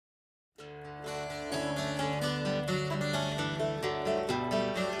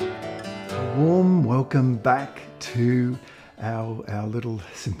warm welcome back to our little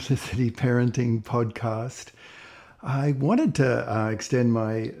Simplicity Parenting podcast. I wanted to extend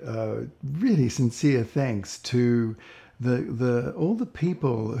my really sincere thanks to all the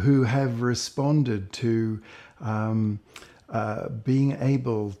people who have responded to being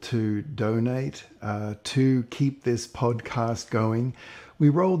able to donate to keep this podcast going. We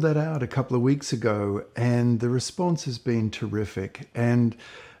rolled that out a couple of weeks ago, and the response has been terrific. And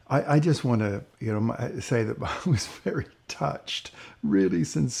I just want to, say that I was very touched, really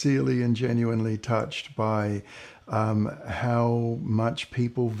sincerely and genuinely touched by how much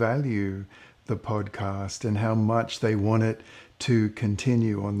people value the podcast and how much they want it to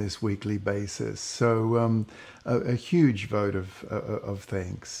continue on this weekly basis. So a huge vote of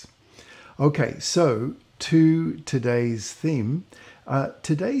thanks. Okay, so to today's theme.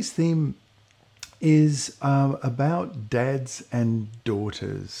 Today's theme is about dads and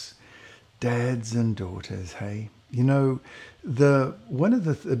daughters. Dads and daughters, hey. You know,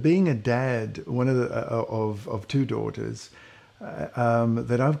 being a dad, one of the of two daughters,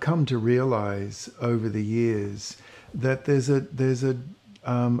 that I've come to realize over the years that there's a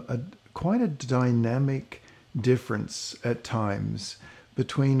quite a dynamic difference at times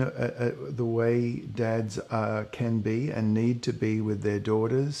between the way dads can be and need to be with their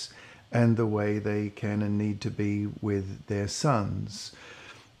daughters and the way they can and need to be with their sons.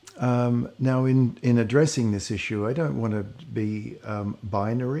 Now, in addressing this issue, I don't want to be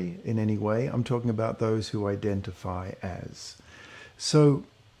binary in any way. I'm talking about those who identify as. So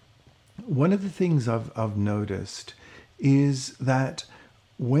one of the things I've noticed is that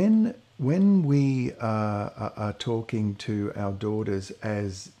when we are talking to our daughters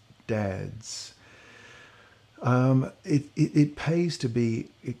as dads, it pays to be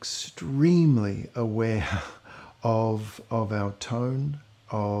extremely aware of our tone,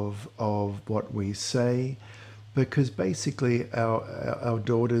 of what we say, because basically our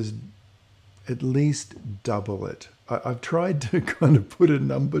daughters at least double it. I've tried to kind of put a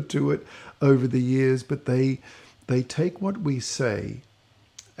number to it over the years, but they take what we say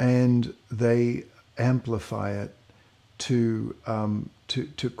and they amplify it to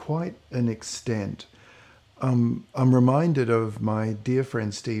quite an extent. I'm reminded of my dear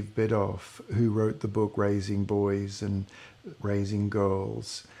friend Steve Biddulph, who wrote the book Raising Boys and Raising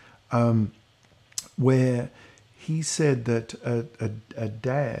Girls, where he said that a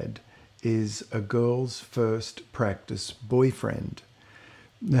dad is a girl's first practice boyfriend.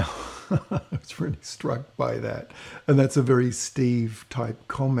 Now, I was really struck by that. And that's a very Steve type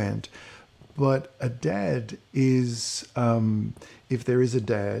comment. But a dad is, if there is a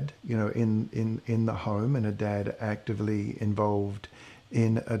dad, in the home and a dad actively involved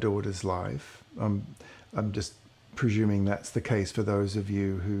in a daughter's life, I'm just presuming that's the case for those of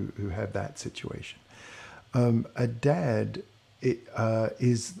you who have that situation. A dad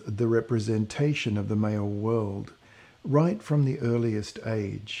is the representation of the male world right from the earliest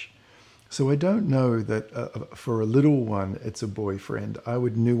age. So I don't know that for a little one, it's a boyfriend. I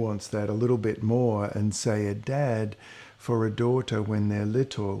would nuance that a little bit more and say a dad for a daughter when they're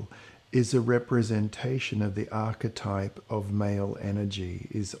little is a representation of the archetype of male energy,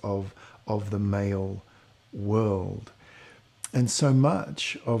 is of the male world. And so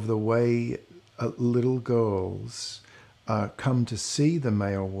much of the way little girls come to see the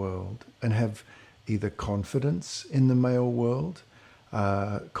male world and have either confidence in the male world,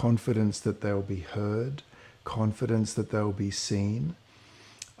 confidence that they'll be heard, confidence that they'll be seen,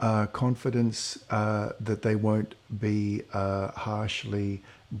 confidence that they won't be harshly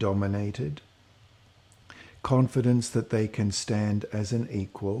dominated, confidence that they can stand as an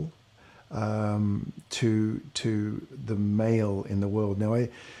equal to the male in the world. Now,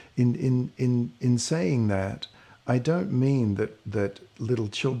 in saying that, I don't mean that little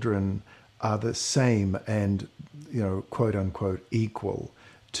children are the same and, quote unquote, equal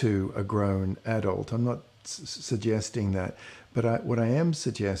to a grown adult. I'm not suggesting that. But what I am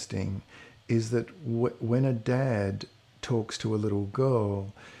suggesting is that when a dad talks to a little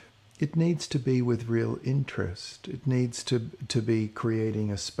girl, it needs to be with real interest. It needs to be creating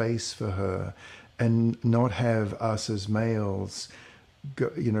a space for her and not have us as males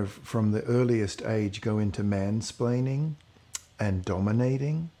go, from the earliest age go into mansplaining and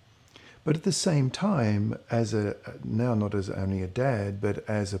dominating. But at the same time, now not as only a dad, but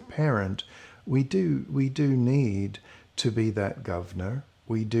as a parent, we do need to be that governor.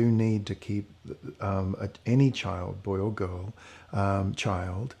 We do need to keep any child, boy or girl,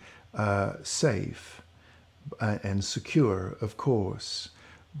 child, safe and secure, of course.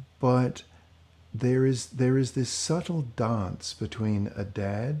 But there is this subtle dance between a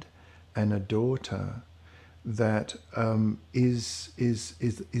dad and a daughter that is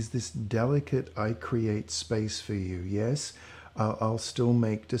this delicate, I create space for you. Yes, I'll still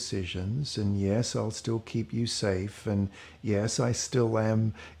make decisions, and yes, I'll still keep you safe, and yes, I still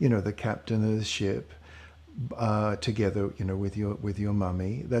am, the captain of the ship, together, with your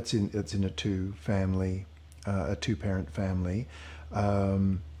mummy. That's in a two parent family,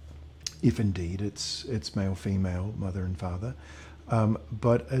 if indeed it's male female, mother and father.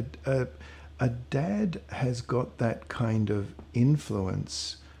 But a dad has got that kind of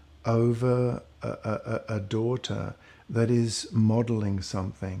influence over a daughter that is modeling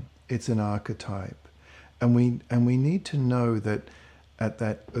something. It's an archetype, and we need to know that at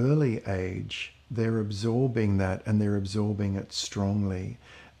that early age they're absorbing that, and they're absorbing it strongly.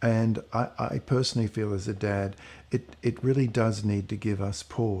 And I personally feel, as a dad, it really does need to give us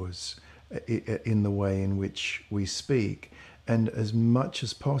pause in the way in which we speak, and as much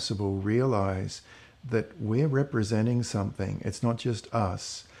as possible realize that we're representing something. It's not just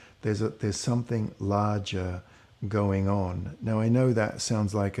us. There's something larger going on. Now, I know that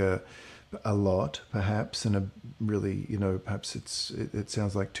sounds like a lot, perhaps, and a really, perhaps it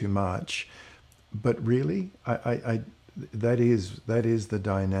sounds like too much, but really, I that is the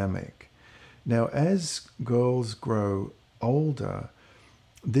dynamic. Now, as girls grow older,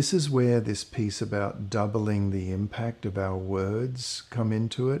 this is where this piece about doubling the impact of our words come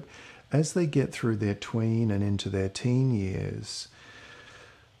into it. As they get through their tween and into their teen years,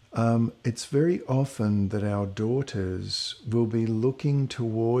 it's very often that our daughters will be looking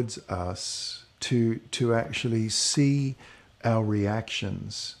towards us to actually see our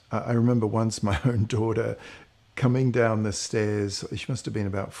reactions. I remember once my own daughter coming down the stairs. She must have been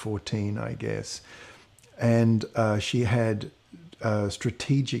about 14, I guess, and she had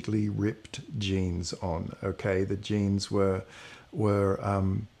strategically ripped jeans on. Okay, the jeans were there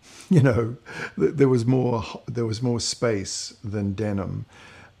was more space than denim,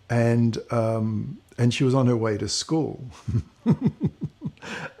 and she was on her way to school.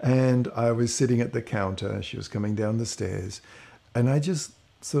 And I was sitting at the counter. She was coming down the stairs, and I just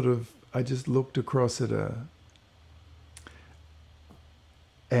looked across at her,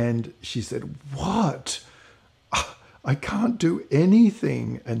 and she said, "What? I can't do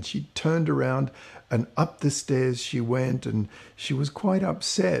anything." And she turned around and up the stairs she went, and she was quite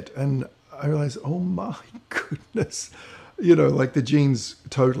upset. And I realized, oh my goodness, like the jeans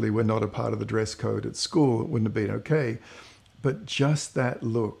totally were not a part of the dress code at school. It wouldn't have been okay. But just that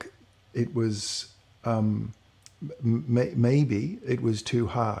look, it was, maybe it was too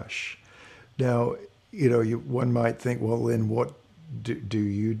harsh. Now, one might think, well, then what do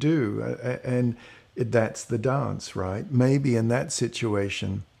you do? And that's the dance, right? Maybe in that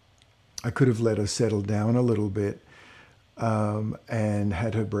situation, I could have let her settle down a little bit, and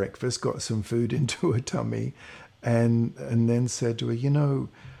had her breakfast, got some food into her tummy, and then said to her,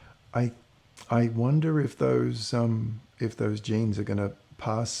 I wonder if those jeans are going to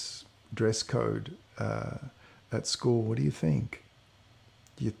pass dress code at school. What do you think?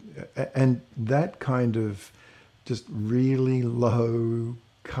 And that kind of just really low,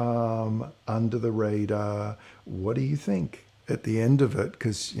 calm, under the radar, what do you think? At the end of it,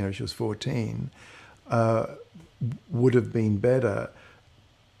 because she was 14, would have been better,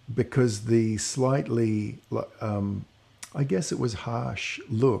 because the slightly, I guess it was harsh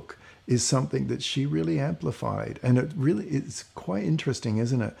look, is something that she really amplified. And it's quite interesting,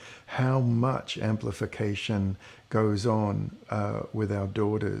 isn't it, how much amplification goes on with our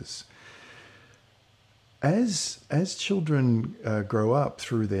daughters. As children grow up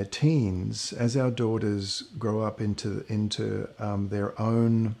through their teens, as our daughters grow up into their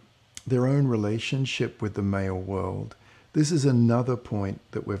own relationship with the male world, this is another point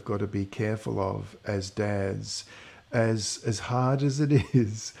that we've got to be careful of as dads. As hard as it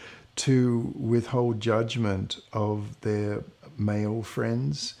is to withhold judgment of their male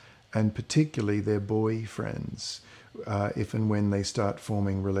friends, and particularly their boy friends, if and when they start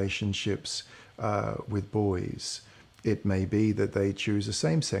forming relationships with boys. It may be that they choose a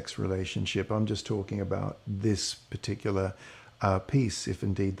same-sex relationship. I'm just talking about this particular piece, if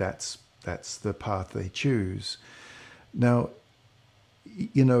indeed that's the path they choose. Now,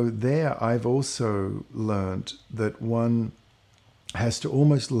 there I've also learned that one has to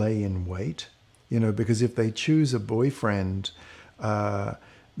almost lay in wait, because if they choose a boyfriend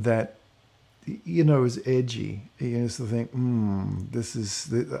that is edgy, so they think, this is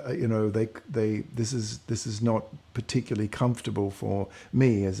this is not particularly comfortable for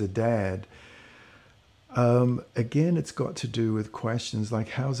me as a dad. Again, it's got to do with questions like,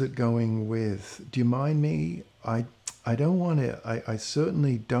 how's it going with? Do you mind me? I don't want to, I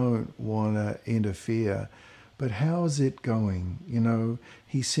certainly don't want to interfere, but how's it going? You know,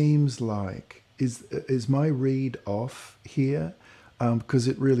 he seems like, is my read off here? Because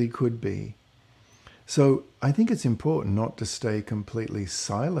it really could be. So I think it's important not to stay completely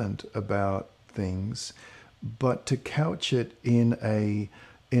silent about things, but to couch it in a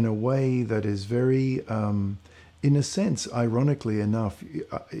way that is very, in a sense, ironically enough,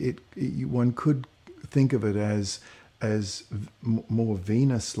 one could think of it as more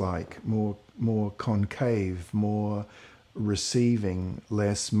Venus-like, more concave, more receiving,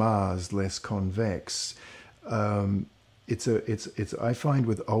 less Mars, less convex. It's I find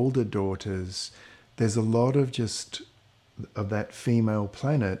with older daughters, there's a lot of just of that female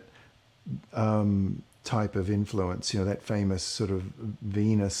planet type of influence, you know, that famous sort of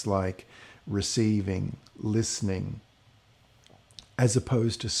Venus-like receiving, listening, as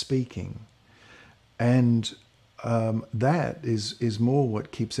opposed to speaking. And that is more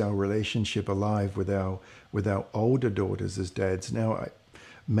what keeps our relationship alive with our older daughters as dads. Now,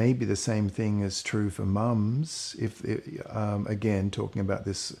 maybe the same thing is true for mums. If again, talking about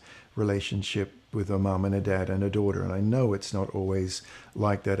this relationship with a mum and a dad and a daughter, and I know it's not always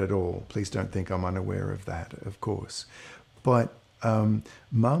like that at all. Please don't think I'm unaware of that, of course. But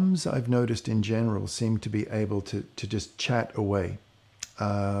mums, I've noticed in general, seem to be able to just chat away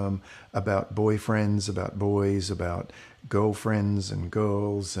about boyfriends, about boys, about girlfriends and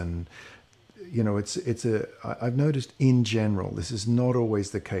girls, and you know, I've noticed in general, this is not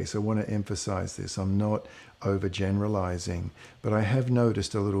always the case. I want to emphasize this. I'm not overgeneralizing, but I have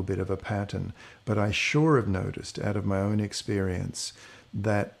noticed a little bit of a pattern. But I sure have noticed out of my own experience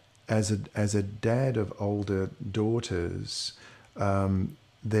that as a dad of older daughters,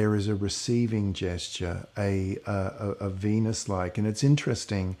 there is a receiving gesture, a Venus-like, and it's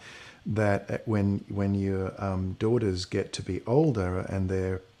interesting that when your daughters get to be older and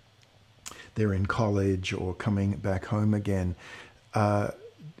they're in college or coming back home again,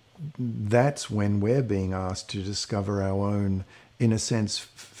 that's when we're being asked to discover our own, in a sense,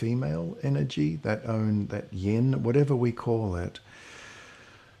 female energy, that yin, whatever we call it.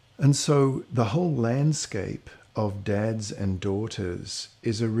 And so the whole landscape of dads and daughters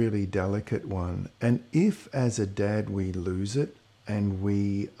is a really delicate one. And if as a dad we lose it and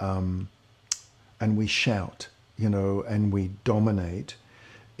we shout, you know, and we dominate,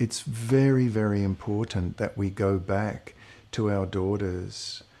 it's very, very important that we go back to our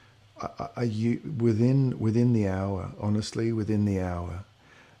daughters within the hour, honestly, within the hour.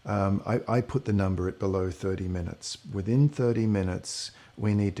 I put the number at below 30 minutes. Within 30 minutes,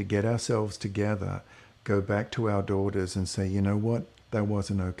 we need to get ourselves together, go back to our daughters and say, you know what, that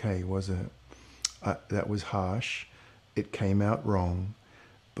wasn't okay, was it? That was harsh. It came out wrong.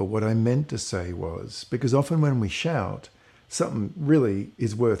 But what I meant to say was, because often when we shout, something really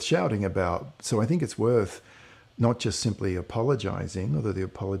is worth shouting about. So I think it's worth not just simply apologizing, although the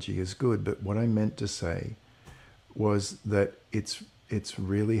apology is good, but what I meant to say was that it's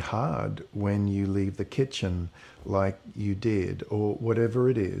really hard when you leave the kitchen like you did, or whatever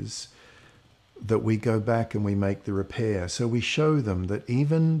it is, that we go back and we make the repair. So we show them that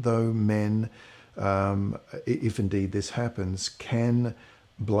even though men, if indeed this happens, can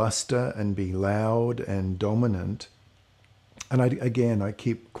bluster and be loud and dominant, and I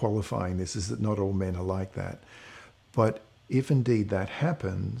keep qualifying this, is that not all men are like that. But if indeed that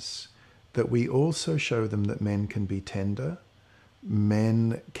happens, that we also show them that men can be tender,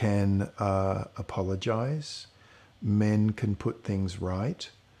 men can apologize, men can put things right,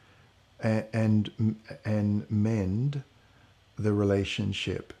 and mend the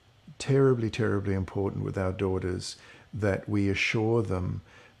relationship. Terribly, terribly important with our daughters that we assure them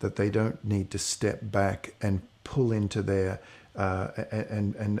that they don't need to step back and pull into their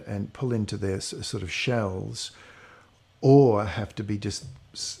and pull into their sort of shells, or have to be just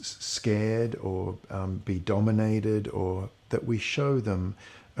scared or be dominated, or that we show them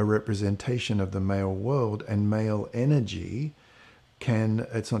a representation of the male world and male energy.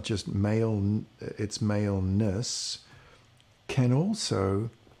 It's not just male, it's maleness, can also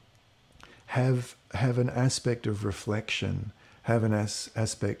have an aspect of reflection, have an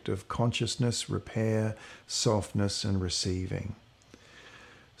aspect of consciousness, repair, softness, and receiving.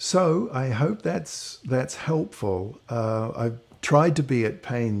 So I hope that's helpful. I've tried to be at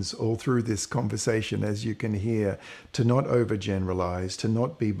pains all through this conversation, as you can hear, to not overgeneralize, to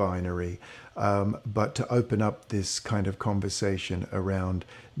not be binary, but to open up this kind of conversation around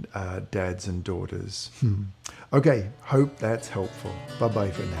dads and daughters. Okay, hope that's helpful.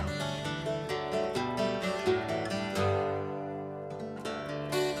 Bye-bye for now.